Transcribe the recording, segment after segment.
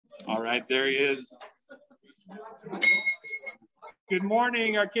All right, there he is. Good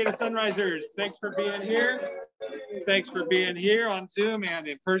morning, Arcata Sunrisers. Thanks for being here. Thanks for being here on Zoom and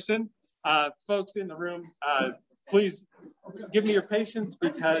in person. Folks in the room, please give me your patience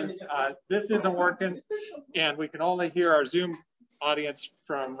because this isn't working and we can only hear our Zoom audience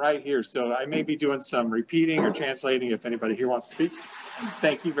from right here. So I may be doing some repeating or translating if anybody here wants to speak.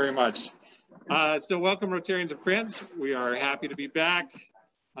 Thank you very much. So welcome, Rotarians and friends. We are happy to be back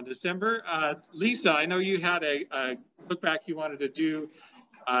on December. Lisa, I know you had a look back you wanted to do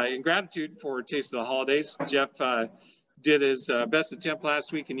in gratitude for Taste of the Holidays. Jeff did his best attempt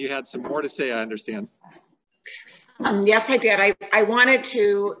last week and you had some more to say, I understand. Yes, I did. I wanted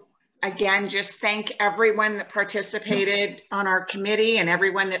to, again, just thank everyone that participated on our committee and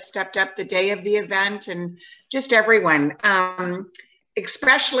everyone that stepped up the day of the event and just everyone.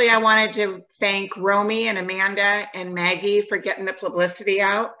 Especially, I wanted to thank Romy and Amanda and Maggie for getting the publicity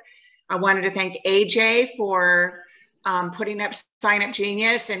out. I wanted to thank AJ for putting up Sign Up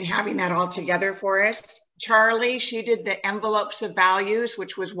Genius and having that all together for us. Charlie, she did the envelopes of values,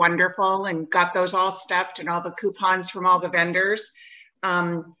 which was wonderful, and got those all stuffed and all the coupons from all the vendors.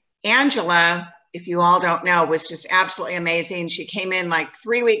 Angela, if you all don't know, was just absolutely amazing. She came in like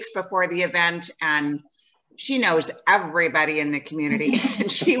 3 weeks before the event and she knows everybody in the community.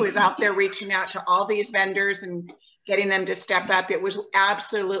 And she was out there reaching out to all these vendors and getting them to step up. It was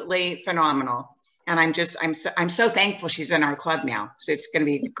absolutely phenomenal. And I'm so thankful she's in our club now. So it's going to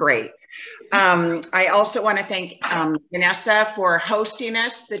be great. I also want to thank Vanessa for hosting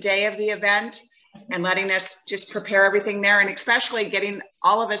us the day of the event and letting us just prepare everything there, and especially getting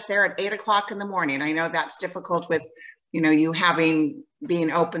all of us there at 8 o'clock in the morning. I know that's difficult with, you know, you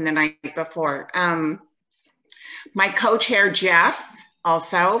being open the night before. My co-chair, Jeff,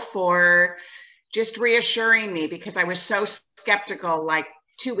 also for just reassuring me, because I was so skeptical like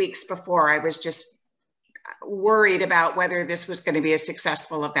 2 weeks before. I was just worried about whether this was going to be a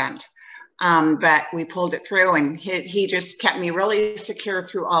successful event. But we pulled it through, and he just kept me really secure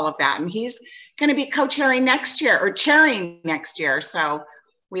through all of that. And he's going to be co-chairing next year, or chairing next year. So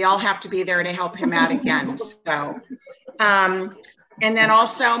we all have to be there to help him out again. So, and then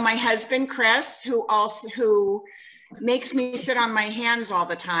also my husband, Chris, who makes me sit on my hands all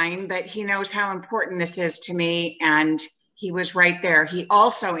the time, but he knows how important this is to me. And he was right there. He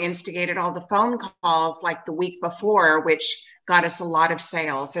also instigated all the phone calls like the week before, which got us a lot of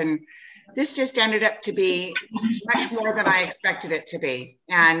sales. And this just ended up to be much more than I expected it to be.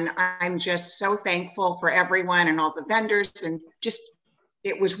 And I'm just so thankful for everyone and all the vendors, and just,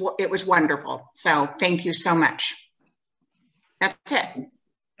 it was wonderful. So thank you so much. That's it.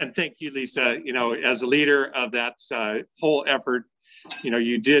 And thank you, Lisa. You know, as a leader of that whole effort, you know,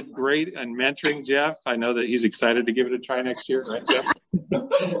 you did great in mentoring Jeff. I know that he's excited to give it a try next year, right, Jeff?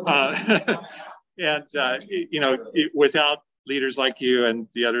 You know, without leaders like you and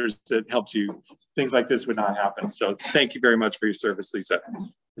the others that helped you, things like this would not happen. So thank you very much for your service, Lisa.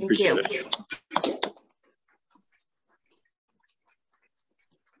 Appreciate it.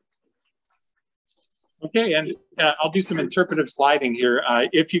 Okay, and I'll do some interpretive sliding here.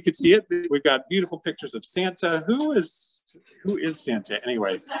 If you could see it, we've got beautiful pictures of Santa. Who is Santa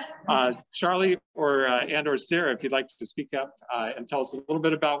anyway? Charlie or Sarah, if you'd like to speak up and tell us a little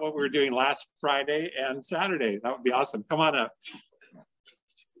bit about what we were doing last Friday and Saturday, that would be awesome. Come on up.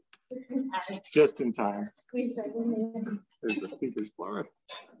 Just in time. There's the speakers, Flora.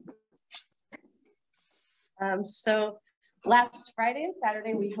 So last Friday and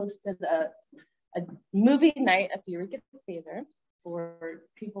Saturday, we hosted a movie night at the Eureka Theater for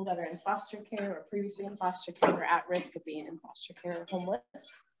people that are in foster care or previously in foster care or at risk of being in foster care or homeless.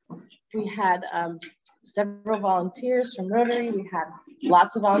 We had several volunteers from Rotary. We had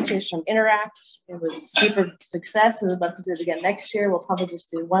lots of volunteers from Interact. It was a super success. We would love to do it again next year. We'll probably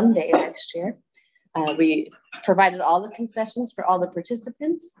just do one day next year. We provided all the concessions for all the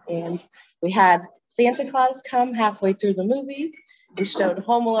participants, and we had Santa Claus come halfway through the movie. We showed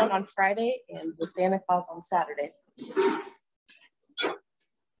Home Alone on Friday and the Santa Claus on Saturday. It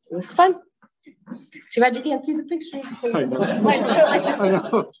was fun. Too bad you can't see the pictures. I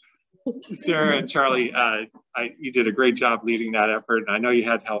know. Sarah and Charlie, you did a great job leading that effort. And I know you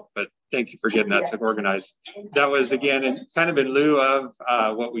had help, but thank you for getting that to organize. That was, again, kind of in lieu of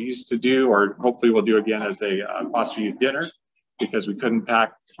what we used to do, or hopefully we'll do again as a foster youth dinner, because we couldn't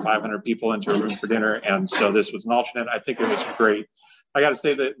pack 500 people into a room for dinner. And so this was an alternate. I think it was great. I got to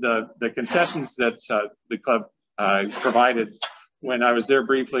say that the concessions that the club provided when I was there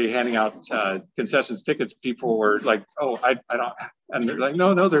briefly handing out concessions tickets, people were like, "Oh, I don't," and they're like,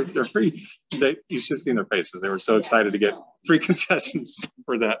 "No, they're free." You should have seen their faces; they were so excited to get free concessions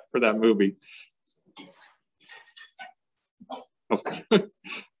for that movie. Oh,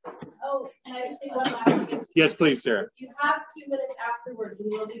 can I say one last thing? Yes, please, Sarah. If you have 2 minutes afterwards, we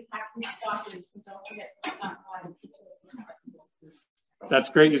will be packing stockings, so don't forget to stop by. That's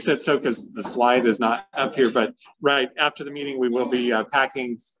great you said so, because the slide is not up here, but right after the meeting, we will be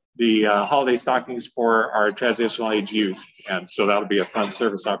packing the holiday stockings for our transitional age youth. And so that'll be a fun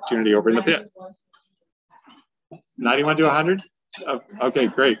service opportunity over in the pit. 91 to 100? Oh, okay,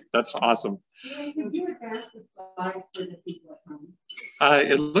 great. That's awesome.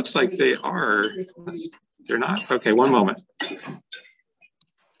 It looks like they are. They're not. Okay, one moment.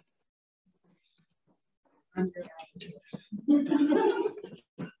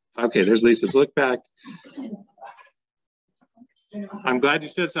 Okay, there's Lisa's look back. I'm glad you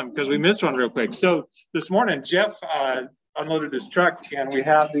said something because we missed one real quick. So this morning, Jeff unloaded his truck and we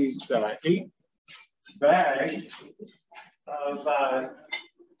have these 8 bags of,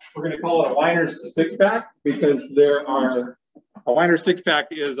 we're going to call it a winer's 6-pack because there are, a winer's 6-pack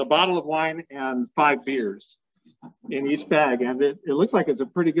is a bottle of wine and 5 beers in each bag. And it looks like it's a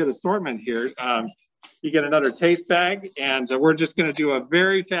pretty good assortment here. You get another taste bag, and we're just going to do a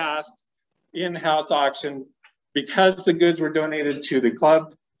very fast in-house auction because the goods were donated to the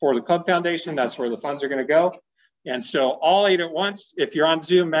club for the club foundation. That's where the funds are going to go. And so all 8 at once. If you're on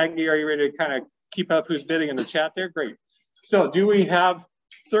Zoom, Maggie, are you ready to kind of keep up who's bidding in the chat there? Great. So do we have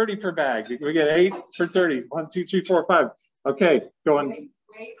 30 per bag? We get 8 for 30. 1, 2, 3, 4, 5. Okay, going.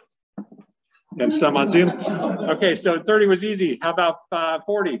 And some on Zoom. Okay, so 30 was easy. How about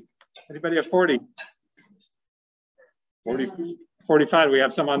 40? Anybody at 40? 40, 45. We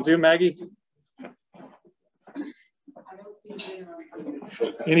have some on Zoom, Maggie?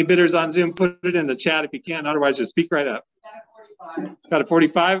 Any bidders on Zoom, put it in the chat if you can. Otherwise, just speak right up. Got a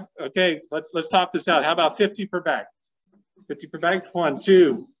 45? Okay, let's top this out. How about 50 per bag? 50 per bag? 1,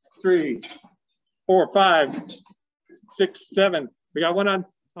 2, 3, 4, 5, 6, 7. We got one on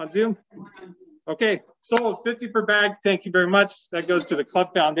Zoom? Okay, sold 50 per bag. Thank you very much. That goes to the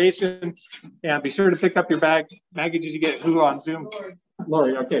club foundation. And be sure to pick up your bag. Maggie, did you get who on Zoom?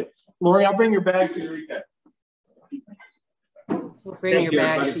 Lori, okay. Lori, I'll bring your bag to Eureka. We'll bring your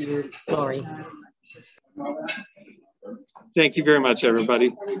bag to you, Lori. Thank you very much,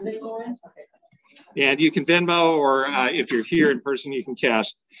 everybody. And you can Venmo, or if you're here in person, you can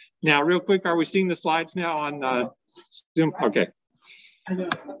cash. Now, real quick, are we seeing the slides now on Zoom? Okay.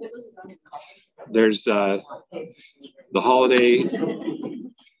 There's the holiday.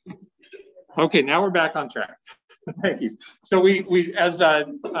 Okay, now we're back on track. Thank you. So we as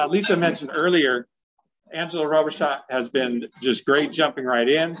Lisa mentioned earlier, Angela Robershotte has been just great jumping right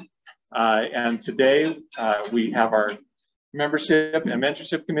in. And today we have our membership and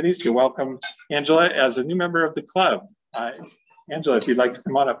mentorship committees to welcome Angela as a new member of the club. Angela, if you'd like to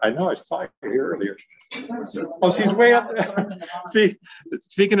come on up. I know I saw you here earlier. Oh, she's way up there. See,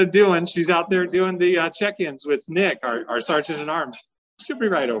 speaking of doing, she's out there doing the check-ins with Nick, our sergeant at arms. She'll be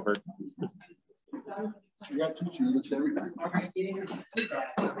right over. You got 2 students every time.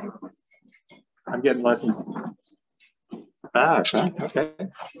 I'm getting lessons. Okay.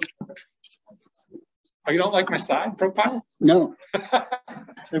 Oh, you don't like my side profile? No. I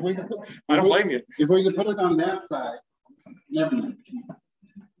don't blame you. If we can put it on that side, never mind.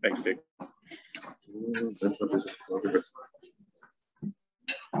 Thanks, Dick.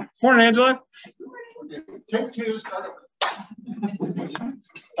 Morning, Angela. Take 2, start over.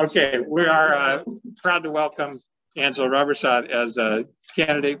 Okay, we are proud to welcome Angela Robershotte as a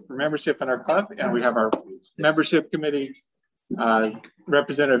candidate for membership in our club, and we have our membership committee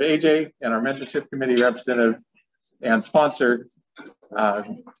representative AJ and our mentorship committee representative and sponsor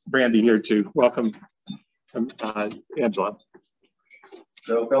Brandy here to welcome Angela.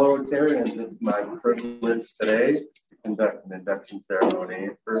 So, fellow Rotarians, it's my privilege today to conduct an induction ceremony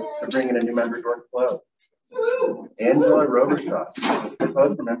to bring in a new member to our club. Angela Robershotte was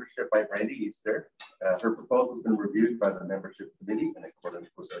proposed for membership by Randy Easter. Her proposal has been reviewed by the membership committee in accordance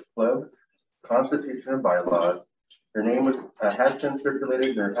with our club constitution and bylaws. Her name has been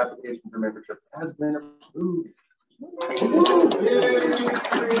circulated, and her application for membership has been approved.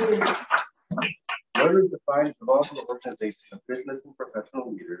 Rotary defines the voluntary organization of business and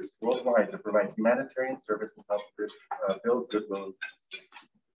professional leaders worldwide to provide humanitarian service and help build goodwill.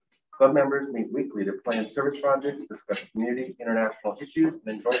 Club members meet weekly to plan service projects, discuss community, international issues,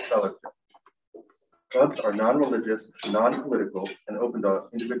 and enjoy fellowship. Clubs are non-religious, non-political, and open to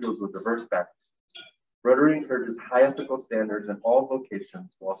individuals with diverse backgrounds. Rotary encourages high ethical standards in all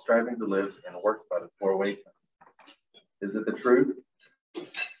vocations while striving to live and work by the four ways. Is it the truth?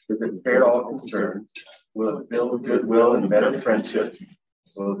 Is it fair to all concerned? Will it build goodwill and better friendships?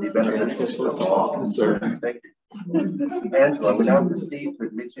 Will it be beneficial to all concerned? Thank you. Angela, we now proceed to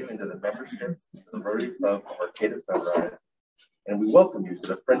admit you into the membership of the Rotary Club of Arcata Sunrise, and we welcome you to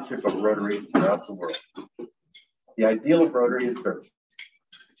the friendship of Rotary throughout the world. The ideal of Rotary is service,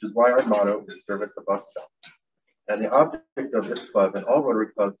 which is why our motto is service above self. And the object of this club and all Rotary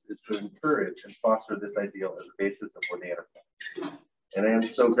clubs is to encourage and foster this ideal as a basis of worthy enterprise. And I am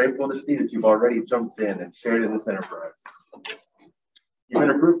so grateful to see that you've already jumped in and shared in this enterprise. You've been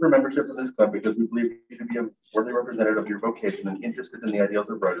approved for membership in this club because we believe you to be a worthy representative of your vocation and interested in the ideals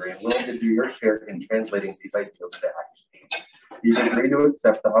of Rotary and willing to do your share in translating these ideals into action. You've agreed to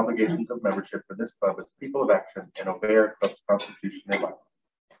accept the obligations of membership for this club as people of action and obey our club's constitution and bylaws.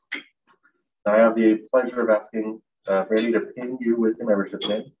 Now I have the pleasure of asking Brandy to pin you with your membership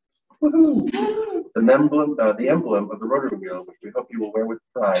name. The emblem of the Rotary wheel, which we hope you will wear with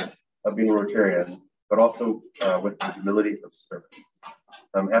pride of being a Rotarian, but also with the humility of service.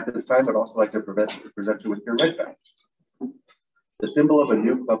 At this time, I'd also like to present you with your red badge, the symbol of a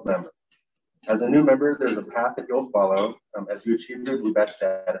new club member. As a new member, there's a path that you'll follow as you achieve your blue badge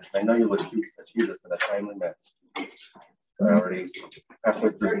status, and I know you'll achieve this in a timely manner. I'm already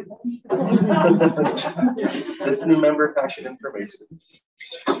halfway through. This new member packet information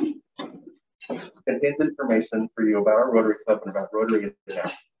contains information for you about our Rotary Club and about Rotary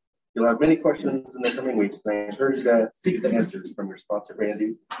International. You'll have many questions in the coming weeks, and I encourage you to seek the answers from your sponsor,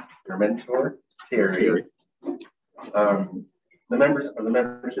 Randy, your mentor, Terry, the members of the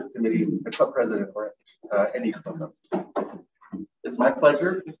membership committee, the club president, or any club member. It's my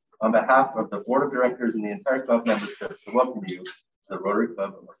pleasure, on behalf of the board of directors and the entire club membership, to welcome you to the Rotary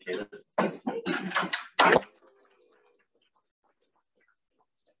Club of Arcata.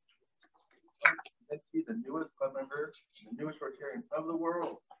 And see the newest club member, the newest Rotarian of the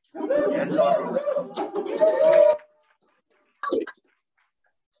world. Angela.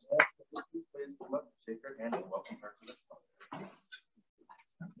 Please come up, shake her hand, and welcome her to the club.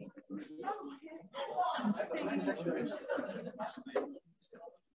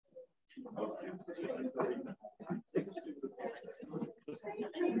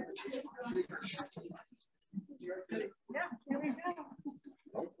 Yeah, here we go.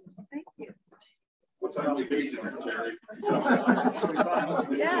 Thank you. What time are you Jerry?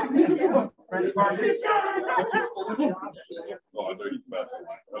 Yeah. Oh, I know you about to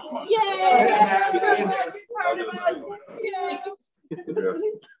line. Come on. Yay! So glad you're part of us. Yay!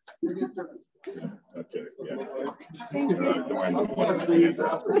 Okay, yeah.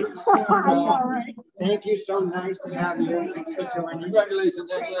 All right. Thank you. So nice to have you. Thanks for joining.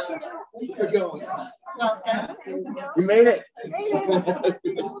 Congratulations. Good going. You made it.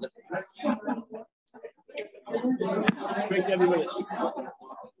 Great to have you with us.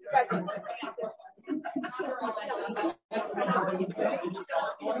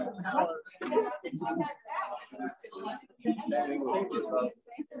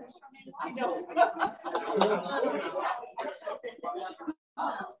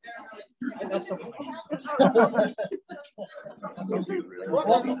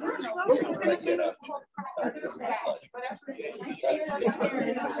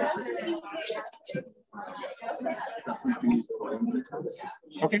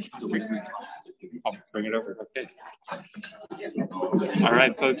 Okay. I'll bring it over. Okay. All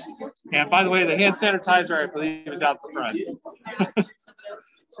right, folks. And by the way, the hand sanitizer, I believe, is out the front.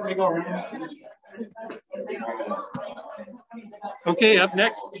 Let me go around. Okay, up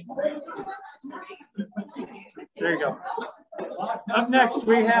next. There you go. Up next,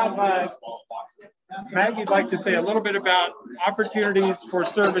 we have Maggie'd like to say a little bit about opportunities for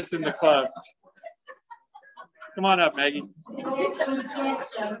service in the club. Come on up, Maggie.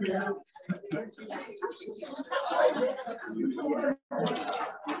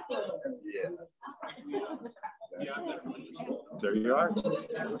 There you are.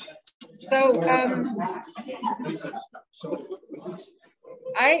 So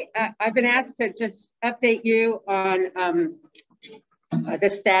I've been asked to just update you on the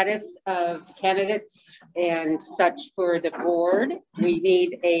status of candidates and such for the board. We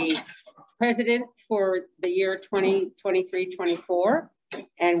need a president for the year 2023-24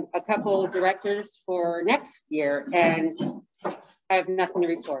 and a couple of directors for next year, and I have nothing to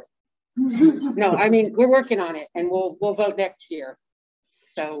report. No, I mean, we're working on it, and we'll vote next year.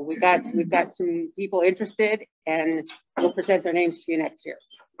 So we've got some people interested, and we'll present their names to you next year.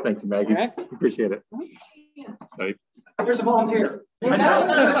 Thank you, Maggie. Right. Appreciate it. So, Here's a volunteer.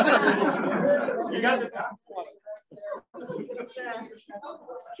 You got it.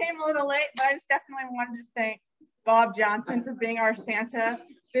 Came a little late, but I just definitely wanted to thank Bob Johnson for being our Santa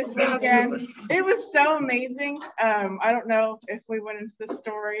this weekend. It was so amazing. I don't know if we went into the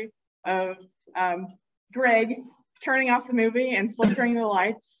story of Greg turning off the movie and flickering the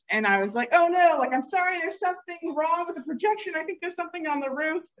lights, and I was like, oh no, like, I'm sorry, there's something wrong with the projection. I think there's something on the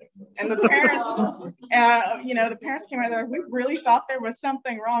roof. And the parents, you know, the parents came out there, we really thought there was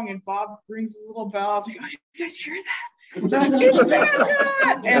something wrong, and Bob rings his little bell. I was like, oh, you guys hear that? It's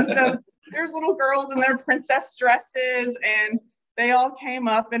Santa! And so there's little girls in their princess dresses, and they all came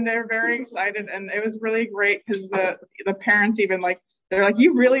up and they're very excited, and it was really great because the parents even like, they're like,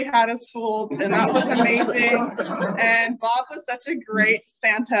 you really had us fooled, and that was amazing. And Bob was such a great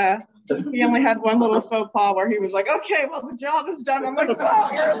Santa. He only had one little faux pas where he was like, okay, well, the job is done. I'm like,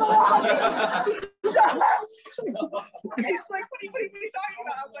 Bob, you're in the lobby. He's like, what are you talking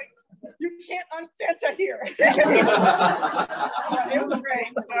about? I was like, you can't un-Santa here. It was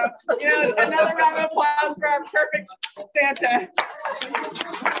great. So, you know, another round of applause for our perfect Santa.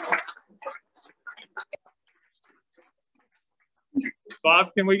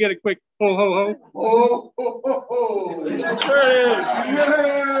 Bob, can we get a quick ho ho ho? Oh, ho, ho, ho. There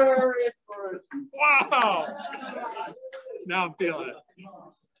it is. Wow. Now I'm feeling it.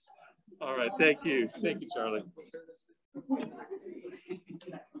 All right, thank you. Thank you, Charlie.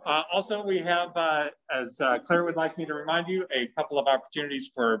 Also, we have, as Claire would like me to remind you, a couple of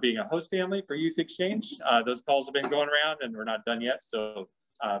opportunities for being a host family for Youth Exchange. Those calls have been going around and we're not done yet. So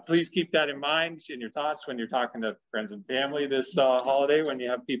please keep that in mind in your thoughts when you're talking to friends and family this holiday, when you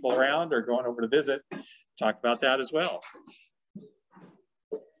have people around or going over to visit. Talk about that as well.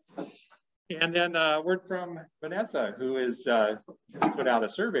 And then word from Vanessa, who is put out a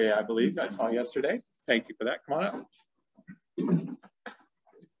survey, I believe I saw yesterday. Thank you for that. Come on up.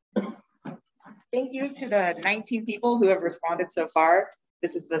 Thank you to the 19 people who have responded so far.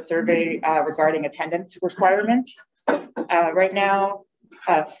 This is the survey regarding attendance requirements. Right now,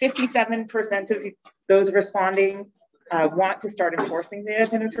 57% of those responding want to start enforcing the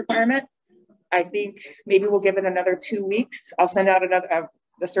attendance requirement. I think maybe we'll give it another 2 weeks. I'll send out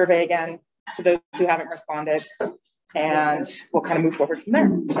the survey again to those who haven't responded, and we'll kind of move forward from there.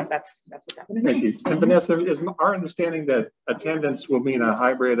 But that's what's happening. Thank you. And Vanessa, is our understanding that attendance will mean a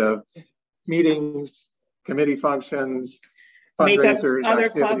hybrid of meetings, committee functions, fundraisers, other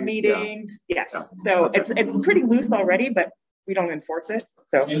activities, club meetings? Yeah. Yes. Yeah. So it's pretty loose already, but we don't enforce it.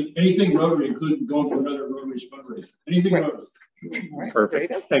 So anything Rotary, including going to another Rotary's fundraiser. Anything Rotary.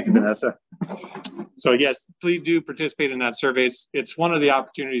 Perfect. Thank you, Vanessa. So yes, please do participate in that survey. It's one of the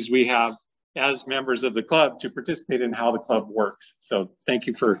opportunities we have as members of the club to participate in how the club works. So thank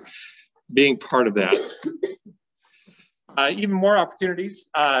you for being part of that. Even more opportunities.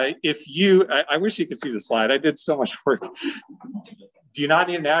 If you, I wish you could see the slide. I did so much work. Do you not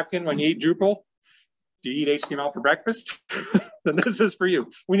need a napkin when you eat Drupal? Do you eat HTML for breakfast? Then this is for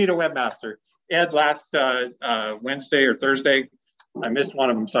you. We need a webmaster. Ed last Wednesday or Thursday, I missed one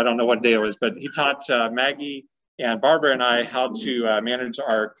of them, so I don't know what day it was, but he taught Maggie and Barbara and I how to manage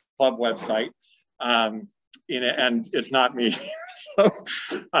our club website. And it's not me. So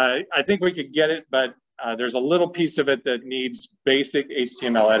I think we could get it, but there's a little piece of it that needs basic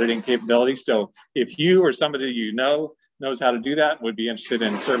HTML editing capability. So if you or somebody you know knows how to do that, would be interested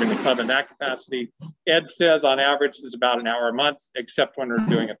in serving the club in that capacity. Ed says on average is about an hour a month, except when we're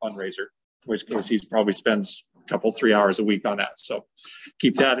doing a fundraiser, in which case he probably spends a couple, 3 hours a week on that. So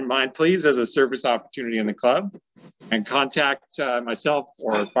keep that in mind, please, as a service opportunity in the club. And contact myself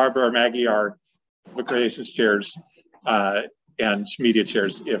or Barbara or Maggie, our public relations chairs and media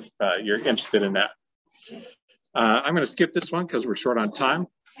chairs if you're interested in that. I'm going to skip this one because we're short on time.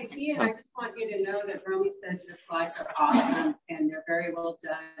 Hey, Ian, I just want you to know that Romy says your slides are awesome and they're very well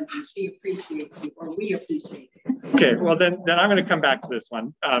done, and she appreciates you, or we appreciate it. Okay, well then I'm going to come back to this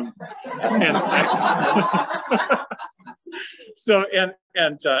one. So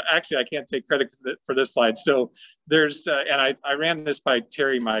actually I can't take credit for this slide. So there's and I ran this by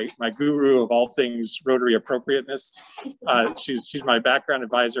Terry, my guru of all things Rotary appropriateness. She's my background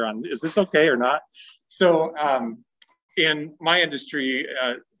advisor on is this okay or not. So in my industry,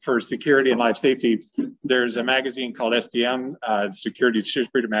 for security and life safety, there's a magazine called SDM, Security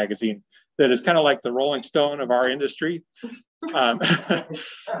Distributor Magazine, that is kind of like the Rolling Stone of our industry.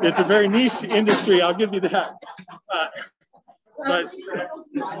 It's a very niche industry, I'll give you that. But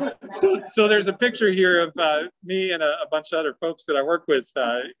so there's a picture here of me and a bunch of other folks that I work with,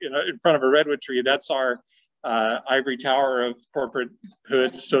 in front of a redwood tree. That's our ivory tower of corporate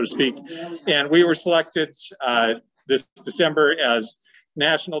hood, so to speak. And we were selected this December as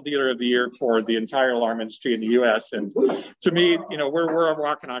National Dealer of the Year for the entire alarm industry in the US. And to me, you know, we're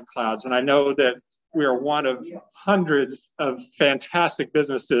walking on clouds. And I know that we are one of hundreds of fantastic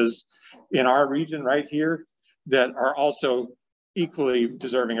businesses in our region right here that are also equally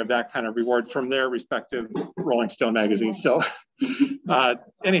deserving of that kind of reward from their respective Rolling Stone magazines. So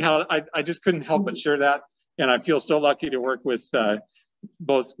anyhow, I just couldn't help but share that. And I feel so lucky to work with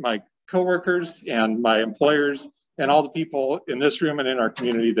both my coworkers and my employers and all the people in this room and in our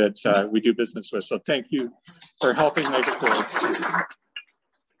community that we do business with. So thank you for helping make it forward.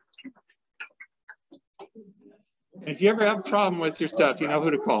 If you ever have a problem with your stuff, you know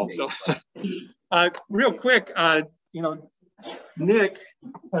who to call. So real quick, you know, Nick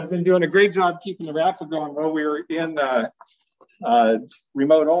has been doing a great job keeping the raffle going while we were in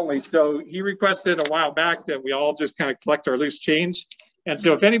remote only. So he requested a while back that we all just kind of collect our loose change. And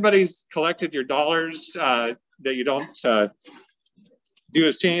so if anybody's collected your dollars that you don't do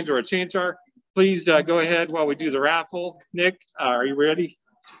as change or a change jar, please go ahead while we do the raffle. Nick, are you ready?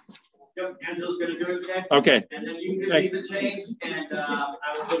 Yep, Angela's going to do it today. Okay. And then you can leave the change, and I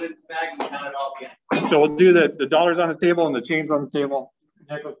will put it in the bag and count it all again. So we'll do the dollars on the table and the change on the table.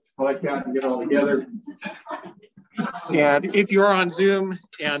 Nick will collect that and get it all together. And if you're on Zoom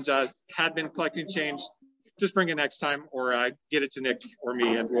and had been collecting change, just bring it next time, or get it to Nick or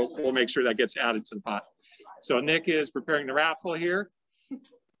me, and we'll make sure that gets added to the pot. So Nick is preparing the raffle here.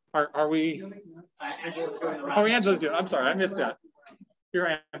 Are we? Oh, Angela's doing. I'm sorry, I missed that. Here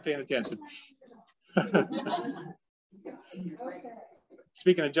I am paying attention.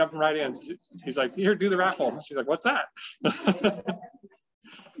 Speaking of jumping right in, he's like, here, do the raffle. She's like, what's that?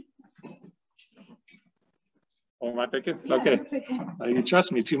 Oh, am I picking? Okay. You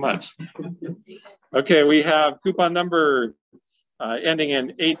trust me too much. Okay, we have coupon number ending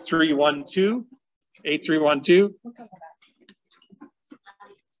in 8312. 8312.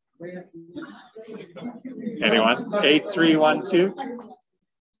 Anyone? 8312.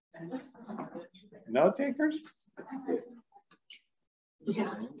 No takers?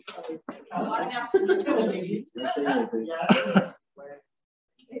 Yeah.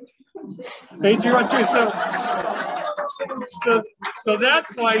 8312. So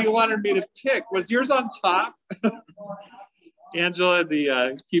that's why you wanted me to pick. Was yours on top? Angela,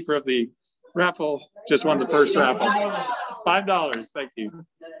 the keeper of the raffle, just won the first raffle. $5. Thank you.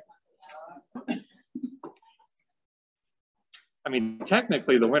 I mean,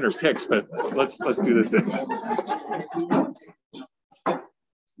 technically the winner picks, but let's do this.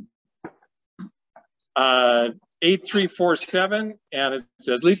 8347, and it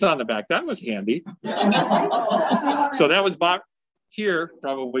says Lisa on the back. That was handy. So that was bought here,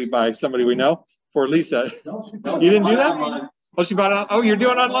 probably by somebody we know, for Lisa. You didn't do that? Oh, she bought it on. Oh, you're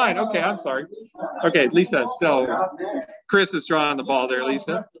doing online. Okay, I'm sorry. Okay, Lisa, still, Chris is drawing the ball there,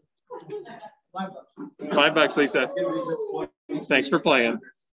 Lisa. $5, Lisa. Thanks for playing.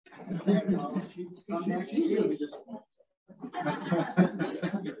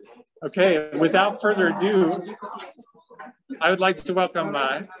 Okay, without further ado, I would like to welcome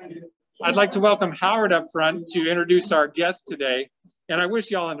Howard up front to introduce our guest today. And I wish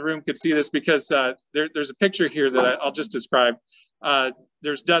y'all in the room could see this, because there's a picture here that I'll just describe.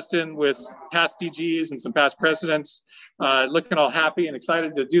 There's Dustin with past DGs and some past presidents, looking all happy and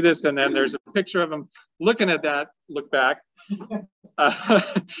excited to do this. And then there's a picture of him looking at that look back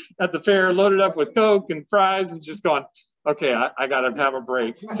at the fair, loaded up with Coke and fries, and just going, okay, I gotta have a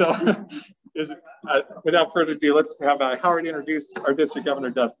break. So without further ado, let's have Howard introduce our district governor,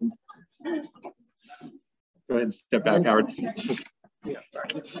 Dustin. Go ahead and step back, Howard.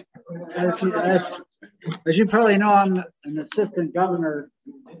 As you probably know, I'm an assistant governor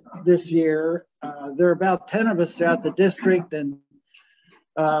this year. There are about 10 of us throughout the district, and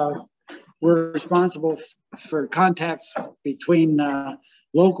we're responsible for contacts between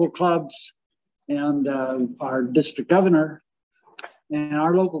local clubs and our district governor. And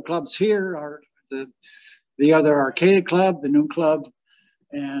our local clubs here are the other Arcata Club, the New Club,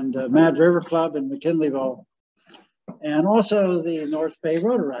 and Mad River Club in McKinleyville, and also the North Bay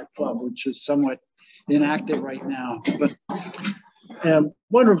Rotary Club, which is somewhat inactive right now. But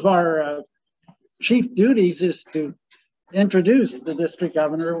one of our chief duties is to introduce the district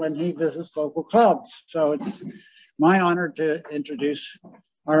governor when he visits local clubs. So it's my honor to introduce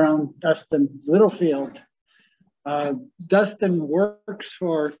our own Dustin Littlefield. Dustin works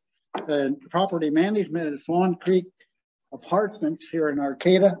for property management at Fawn Creek Apartments here in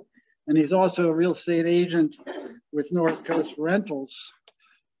Arcata, and he's also a real estate agent with North Coast Rentals.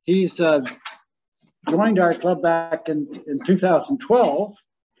 He's joined our club back in 2012,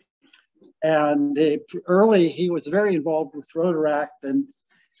 And early, he was very involved with Rotaract and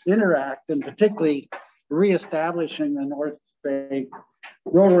Interact, and particularly reestablishing the North Bay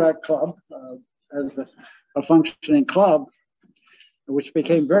Rotaract Club as a functioning club, which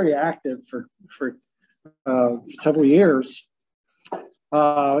became very active for several years.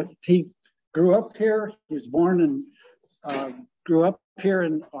 He grew up here. He was born and grew up here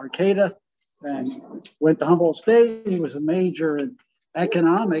in Arcata and went to Humboldt State. He was a major in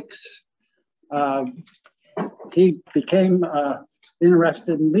economics. He became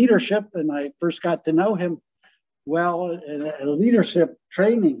interested in leadership, and I first got to know him well in a leadership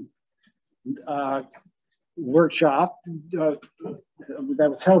training workshop that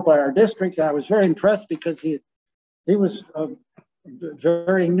was held by our district. I was very impressed because he was a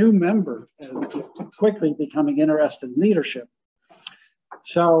very new member and quickly becoming interested in leadership.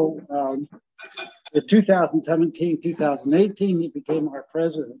 So in 2017, 2018, he became our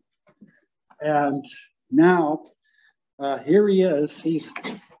president. And now here he is. He's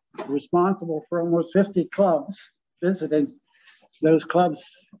responsible for almost 50 clubs, visiting those clubs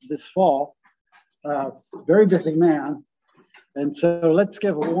this fall. Very busy man. And so let's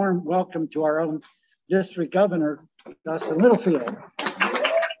give a warm welcome to our own district governor, Dustin Littlefield.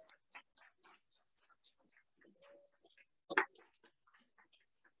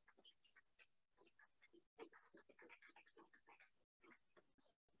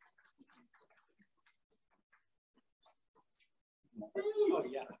 Oh,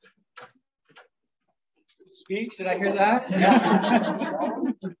 yeah. Speech, did I hear that?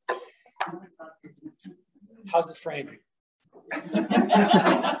 Yeah. How's the framing?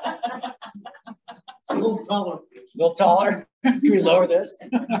 A little taller. A little taller? Can we lower this?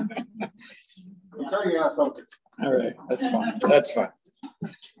 I'll tell you how something. All right, that's fine. That's fine.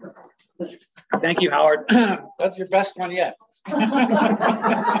 Thank you, Howard. That's your best one yet.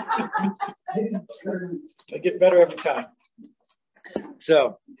 I get better every time.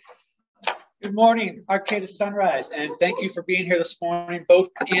 So, good morning, Arcata Sunrise, and thank you for being here this morning, both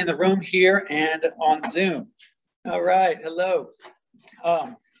in the room here and on Zoom. All right, hello.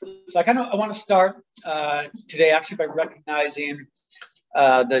 So I want to start today actually by recognizing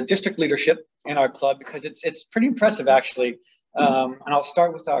the district leadership in our club, because it's pretty impressive actually. And I'll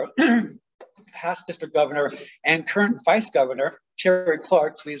start with our past district governor and current vice governor, Terry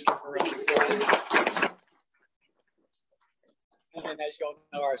Clark. Please give her a round of applause. And then, as you all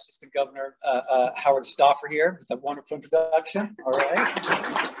know, our assistant governor, Howard Stauffer here with a wonderful introduction. All right.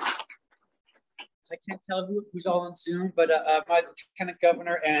 I can't tell who's all on Zoom, but my lieutenant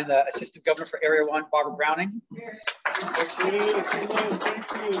governor and assistant governor for Area 1, Barbara Browning. There she is. Hello, thank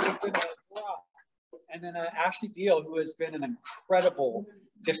you. And then Ashley Deal, who has been an incredible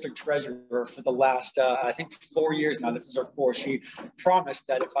district treasurer for the last, I think, 4 years now. This is her fourth. She promised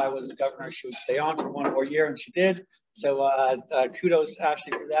that if I was governor, she would stay on for one more year, and she did. So kudos,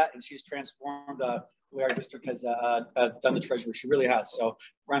 Ashley, for that. And she's transformed the way our district has done the treasurer. She really has. So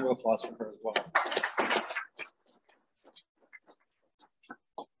round of applause for her as well.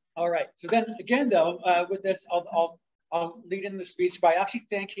 All right. So then again, though, with this, I'll lead in the speech by actually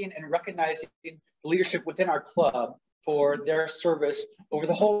thanking and recognizing the leadership within our club for their service over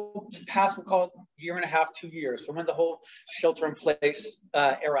the whole past, we'll call it year and a half, 2 years, from when the whole shelter in place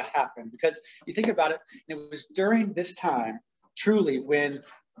era happened. Because you think about it, it was during this time, truly, when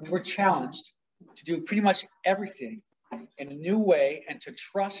we were challenged to do pretty much everything in a new way, and to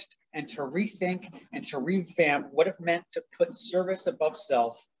trust and to rethink and to revamp what it meant to put service above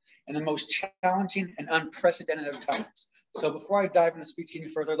self in the most challenging and unprecedented of times. So before I dive into the speech any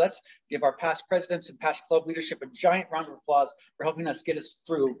further, let's give our past presidents and past club leadership a giant round of applause for helping us get us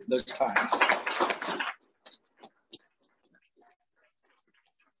through those times.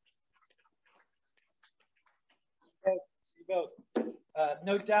 Okay, see you both.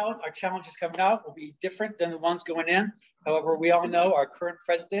 No doubt our challenges coming out will be different than the ones going in. However, we all know our current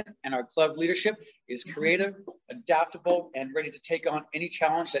president and our club leadership is creative, adaptable, and ready to take on any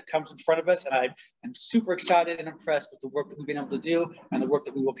challenge that comes in front of us. And I am super excited and impressed with the work that we've been able to do and the work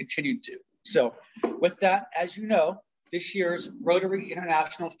that we will continue to do. So with that, as you know, this year's Rotary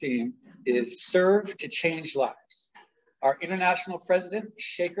International theme is Serve to Change Lives. Our international president,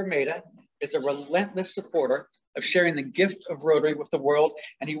 Shaker Maida, is a relentless supporter of sharing the gift of Rotary with the world,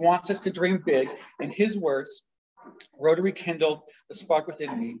 and he wants us to dream big. In his words, Rotary kindled the spark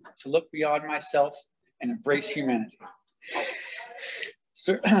within me to look beyond myself and embrace humanity.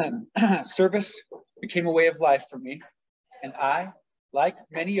 Service became a way of life for me, and I, like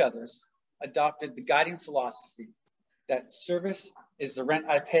many others, adopted the guiding philosophy that service is the rent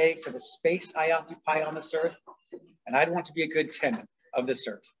I pay for the space I occupy on this earth, and I'd want to be a good tenant of this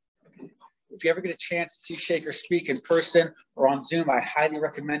earth. if you ever get a chance to see Shaker speak in person or on Zoom, I highly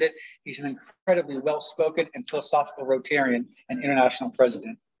recommend it. He's an incredibly well-spoken and philosophical Rotarian and international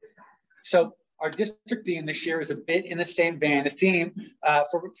president. So our district theme this year is a bit in the same vein. The theme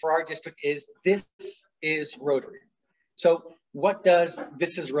for our district is "This is Rotary." So what does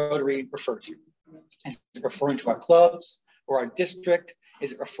 "This is Rotary" refer to? Is it referring to our clubs or our district?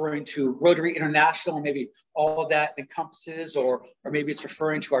 Is it referring to Rotary International, maybe all that encompasses, or maybe it's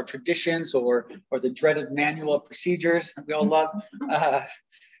referring to our traditions or the dreaded manual of procedures that we all love?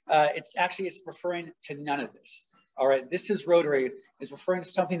 It's referring to none of this. All right, "This is Rotary" is referring to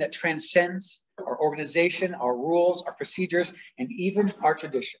something that transcends our organization, our rules, our procedures, and even our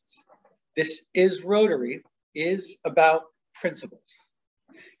traditions. "This is Rotary" is about principles.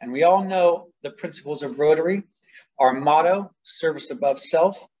 And we all know the principles of Rotary: our motto, service above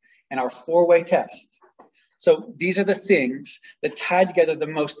self, and our four-way test. So these are the things that tie together the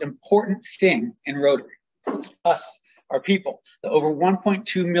most important thing in Rotary. Us, our people, the over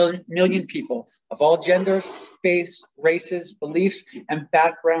 1.2 million people of all genders, faiths, races, beliefs, and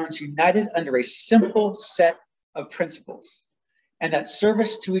backgrounds united under a simple set of principles. And that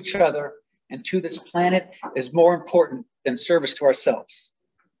service to each other and to this planet is more important than service to ourselves.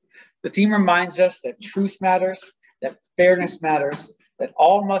 The theme reminds us that truth matters, that fairness matters, that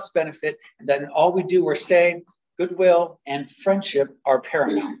all must benefit, and that in all we do or say, goodwill and friendship are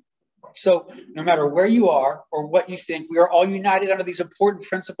paramount. So no matter where you are or what you think, we are all united under these important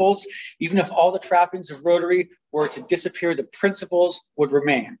principles. Even if all the trappings of Rotary were to disappear, the principles would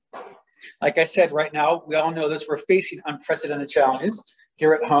remain. Like I said, right now, we all know this, we're facing unprecedented challenges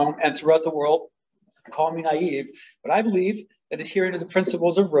here at home and throughout the world. Call me naive, but I believe that adhering to the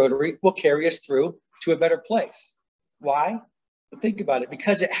principles of Rotary will carry us through to a better place. Why? Well, think about it,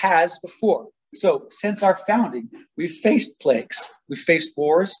 because it has before. So since our founding, we've faced plagues, we've faced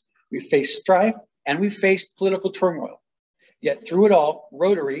wars, we've faced strife, and we've faced political turmoil. Yet through it all,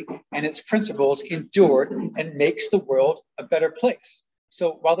 Rotary and its principles endured and makes the world a better place.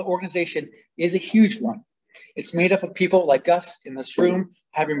 So while the organization is a huge one, it's made up of people like us in this room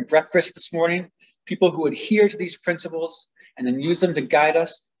having breakfast this morning, people who adhere to these principles and then use them to guide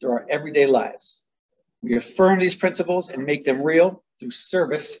us through our everyday lives. We affirm these principles and make them real through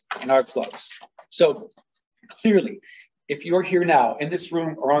service in our clubs. So clearly, if you're here now in this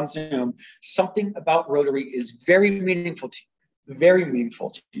room or on Zoom, something about Rotary is very meaningful to you, very meaningful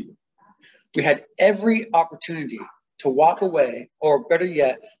to you. We had every opportunity to walk away, or better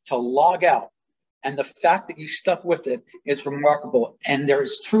yet, to log out. And the fact that you stuck with it is remarkable. And there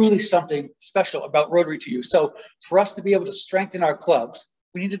is truly something special about Rotary to you. So for us to be able to strengthen our clubs,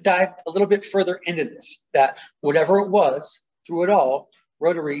 we need to dive a little bit further into this, that whatever it was, through it all,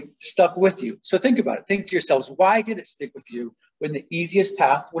 Rotary stuck with you. So think about it. Think to yourselves, why did it stick with you when the easiest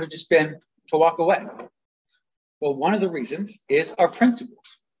path would have just been to walk away? Well, one of the reasons is our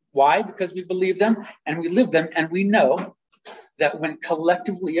principles. Why? Because we believe them and we live them, and we know that when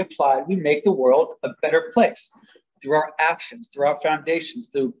collectively applied, we make the world a better place through our actions, through our foundations,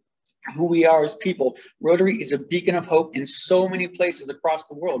 through who we are as people. Rotary is a beacon of hope in so many places across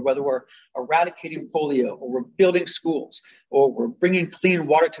the world, whether we're eradicating polio, or we're building schools, or we're bringing clean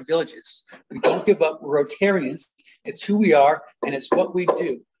water to villages. We don't give up. We're Rotarians. It's who we are, and it's what we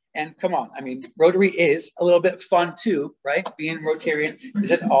do. And come on, I mean, Rotary is a little bit fun too, right? Being Rotarian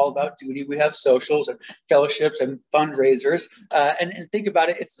isn't all about duty. We have socials and fellowships and fundraisers. And think about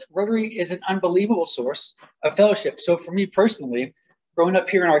it, Rotary is an unbelievable source of fellowship. So for me personally, growing up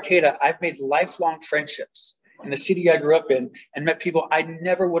here in Arcata, I've made lifelong friendships in the city I grew up in and met people I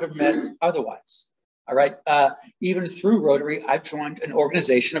never would have met otherwise. All right. Even through Rotary, I've joined an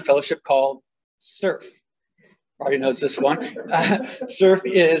organization, a fellowship called SURF. Already knows this one. SURF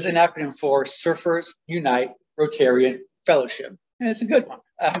is an acronym for Surfers Unite Rotarian Fellowship. And it's a good one.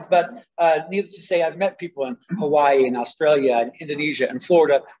 But needless to say, I've met people in Hawaii and Australia and Indonesia and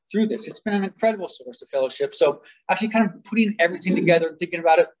Florida through this. It's been an incredible source of fellowship. So actually kind of putting everything together and thinking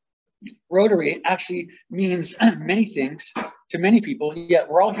about it, Rotary actually means many things to many people, yet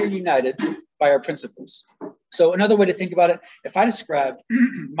we're all here united by our principles. So another way to think about it, if I describe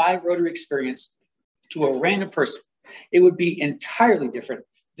my Rotary experience to a random person, it would be entirely different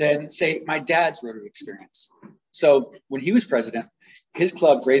than, say, my dad's Rotary experience. So when he was president, his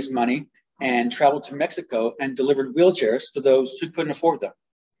club raised money and traveled to Mexico and delivered wheelchairs to those who couldn't afford them.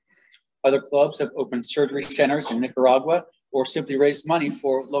 Other clubs have opened surgery centers in Nicaragua or simply raised money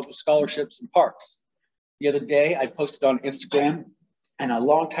for local scholarships and parks. The other day, I posted on Instagram, and a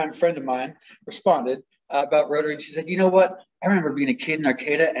longtime friend of mine responded about Rotary. And she said, you know what? I remember being a kid in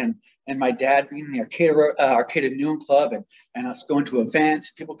Arcata and my dad being in the Arcata Noon Club and us going to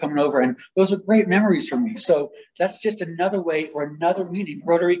events, people coming over, and those are great memories for me. So that's just another way or another meaning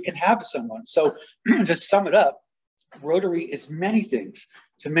Rotary can have to someone. So to sum it up, Rotary is many things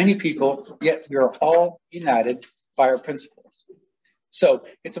to many people, yet we are all united by our principles. So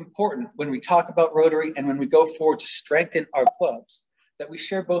it's important when we talk about Rotary and when we go forward to strengthen our clubs that we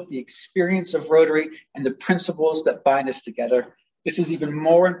share both the experience of Rotary and the principles that bind us together. This is even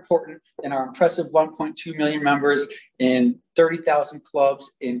more important than our impressive 1.2 million members in 30,000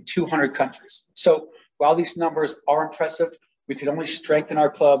 clubs in 200 countries. So while these numbers are impressive, we can only strengthen our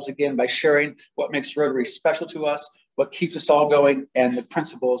clubs again by sharing what makes Rotary special to us, what keeps us all going, and the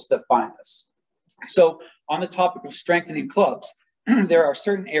principles that bind us. So on the topic of strengthening clubs, there are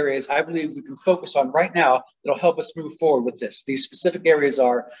certain areas I believe we can focus on right now that'll help us move forward with this. These specific areas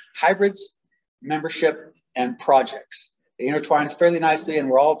are hybrids, membership, and projects. They intertwine fairly nicely, and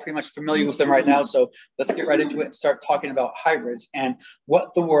we're all pretty much familiar with them right now. So let's get right into it and start talking about hybrids and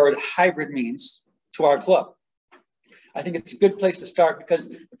what the word hybrid means to our club. I think it's a good place to start because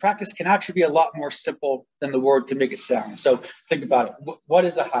the practice can actually be a lot more simple than the word can make it sound. So think about it. What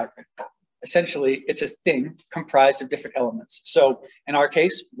is a hybrid? Essentially, it's a thing comprised of different elements. So in our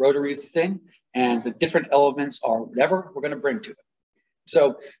case, Rotary is the thing, and the different elements are whatever we're going to bring to it.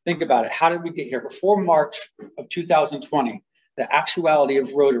 So think about it. How did we get here? Before March of 2020, the actuality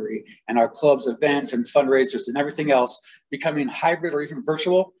of Rotary and our club's events and fundraisers and everything else becoming hybrid or even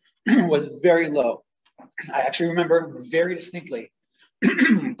virtual was very low. I actually remember very distinctly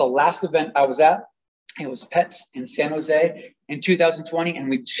the last event I was at. It was Pets in San Jose in 2020, and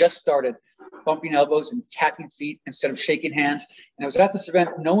we just started bumping elbows and tapping feet instead of shaking hands. And it was at this event,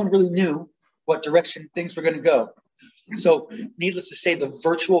 no one really knew what direction things were going to go. So needless to say, the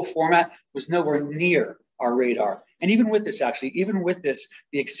virtual format was nowhere near our radar. And even with this,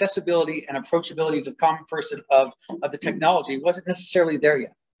 the accessibility and approachability to the common person of the technology wasn't necessarily there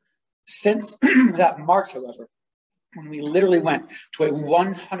yet. Since that March, however, when we literally went to a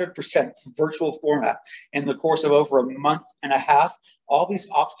 100% virtual format in the course of over a month and a half, all these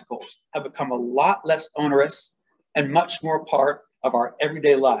obstacles have become a lot less onerous and much more part of our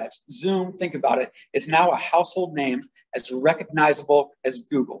everyday lives. Zoom, think about it, is now a household name as recognizable as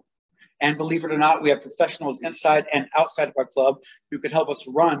Google. And believe it or not, we have professionals inside and outside of our club who can help us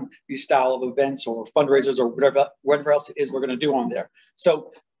run these style of events or fundraisers or whatever else it is we're going to do on there.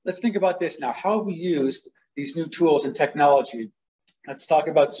 So let's think about this now. How have we used these new tools and technology? Let's talk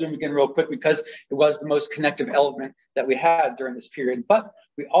about Zoom again real quick because it was the most connective element that we had during this period. But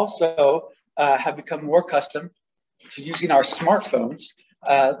we also have become more accustomed to using our smartphones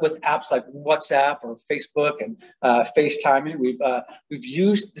with apps like WhatsApp or Facebook and FaceTiming. We've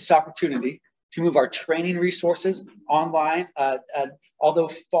used this opportunity to move our training resources online. Although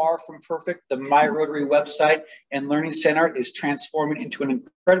far from perfect, the My Rotary website and Learning Center is transforming into an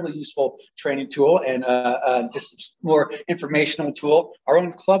incredibly useful training tool and just more informational tool. Our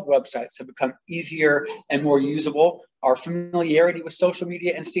own club websites have become easier and more usable. Our familiarity with social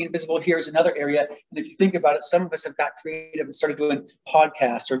media and staying visible here is another area. And if you think about it, some of us have got creative and started doing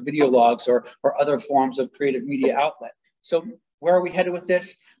podcasts or video logs or other forms of creative media outlet. So where are we headed with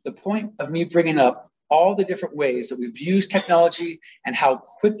this? The point of me bringing up all the different ways that we've used technology and how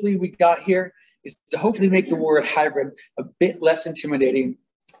quickly we got here is to hopefully make the word hybrid a bit less intimidating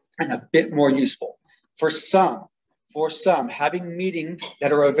and a bit more useful. For some, having meetings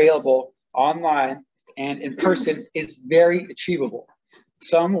that are available online and in person is very achievable.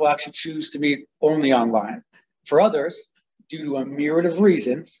 Some will actually choose to meet only online. For others, due to a myriad of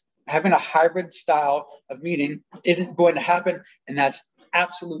reasons, having a hybrid style of meeting isn't going to happen, and that's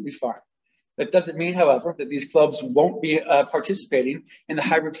absolutely fine. That doesn't mean, however, that these clubs won't be participating in the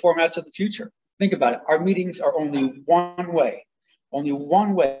hybrid formats of the future. Think about it. Our meetings are only one way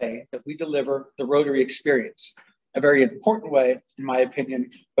that we deliver the Rotary experience. A very important way, in my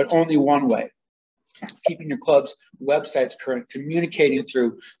opinion, but only one way. Keeping your club's websites current, communicating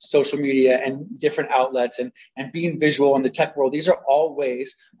through social media and different outlets, and being visual in the tech world. These are all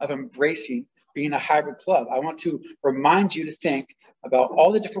ways of embracing being a hybrid club. I want to remind you to think about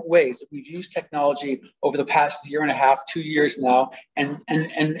all the different ways that we've used technology over the past year and a half, 2 years now, and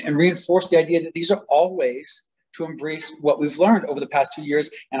reinforce the idea that these are all ways to embrace what we've learned over the past 2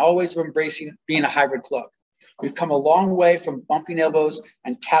 years and all ways of embracing being a hybrid club. We've come a long way from bumping elbows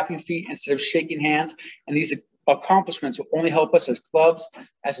and tapping feet instead of shaking hands. And these accomplishments will only help us as clubs,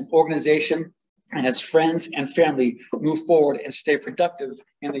 as an organization, and as friends and family move forward and stay productive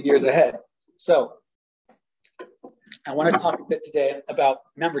in the years ahead. So I want to talk a bit today about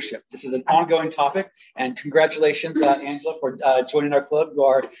membership. This is an ongoing topic, and congratulations, Angela, for joining our club. You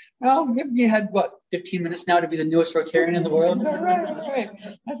are, well, you had what, 15 minutes now to be the newest Rotarian in the world. All right, all right.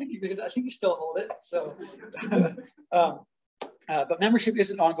 I think you still hold it. So, but membership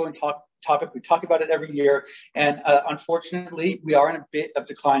is an ongoing topic. We talk about it every year, and unfortunately, we are in a bit of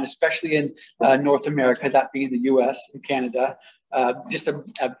decline, especially in North America, that being the U.S. and Canada. Just a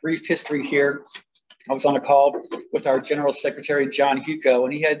brief history here. I was on a call with our General Secretary, John Hugo,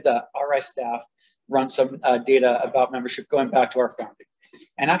 and he had the RI staff run some data about membership going back to our founding.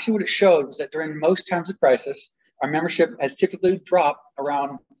 And actually what it showed was that during most times of crisis, our membership has typically dropped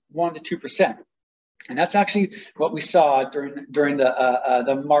around 1% to 2%. And that's actually what we saw during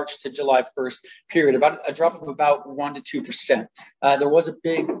the March to July 1st period, about a drop of about 1% to 2%. There was a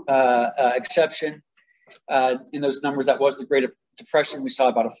big exception in those numbers. That was the Great Depression. We saw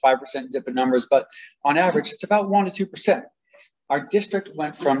about a 5% dip in numbers, but on average, it's about 1% to 2%. Our district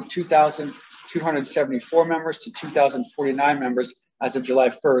went from 2,274 members to 2,049 members as of July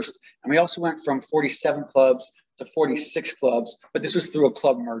 1st. And we also went from 47 clubs to 46 clubs, but this was through a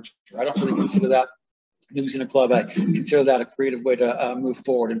club merger. I don't really consider that losing a club. I consider that a creative way to move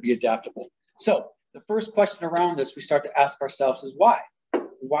forward and be adaptable. So the first question around this we start to ask ourselves is why?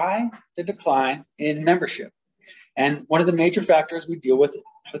 Why the decline in membership? And one of the major factors we deal with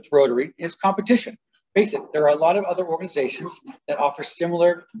Rotary is competition. Face it, there are a lot of other organizations that offer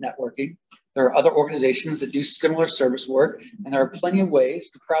similar networking. There are other organizations that do similar service work, and there are plenty of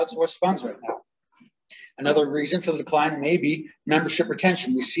ways to crowdsource funds right now. Another reason for the decline may be membership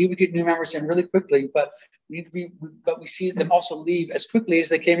retention. We see we get new members in really quickly, but we see them also leave as quickly as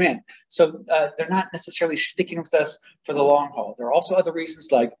they came in. So they're not necessarily sticking with us for the long haul. There are also other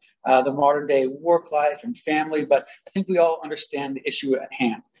reasons like the modern day work life and family, but I think we all understand the issue at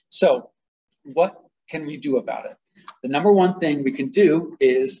hand. So what can we do about it? The number one thing we can do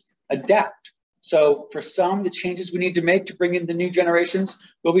is adapt. So for some, the changes we need to make to bring in the new generations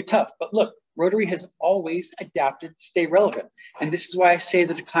will be tough. But look, Rotary has always adapted to stay relevant. And this is why I say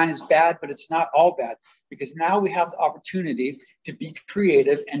the decline is bad, but it's not all bad, because now we have the opportunity to be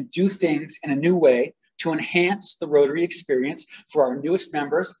creative and do things in a new way to enhance the Rotary experience for our newest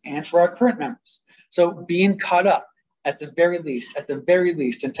members and for our current members. So being caught up at the very least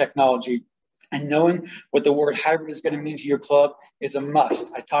in technology and knowing what the word hybrid is going to mean to your club is a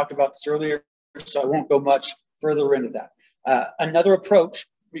must. I talked about this earlier, so I won't go much further into that. Another approach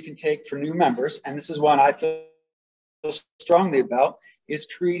we can take for new members, and this is one I feel strongly about, is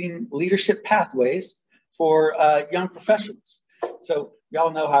creating leadership pathways for young professionals. So y'all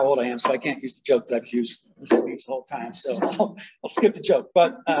know how old I am, so I can't use the joke that I've used this speech the whole time. So I'll skip the joke.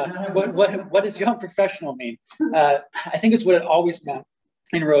 But what does young professional mean? I think it's what it always meant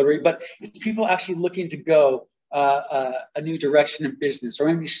in Rotary, but it's people actually looking to go a new direction in business, or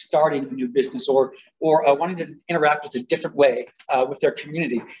maybe starting a new business, or wanting to interact with a different way with their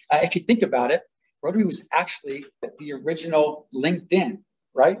community. If you think about it, Rotary was actually the original LinkedIn,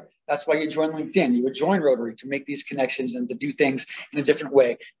 right? That's why you join LinkedIn. You would join Rotary to make these connections and to do things in a different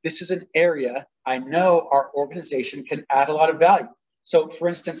way. This is an area I know our organization can add a lot of value. So for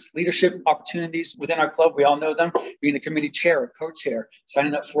instance, leadership opportunities within our club, we all know them, being a committee chair or co-chair,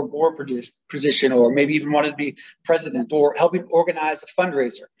 signing up for a board position, or maybe even wanting to be president, or helping organize a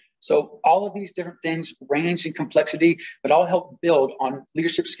fundraiser. So all of these different things range in complexity, but all help build on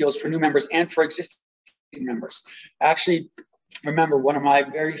leadership skills for new members and for existing members. Actually, remember one of my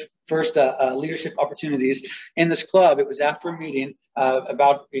very first leadership opportunities in this club. It was after a meeting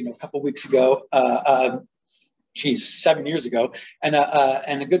about a couple of weeks ago, 7 years ago, and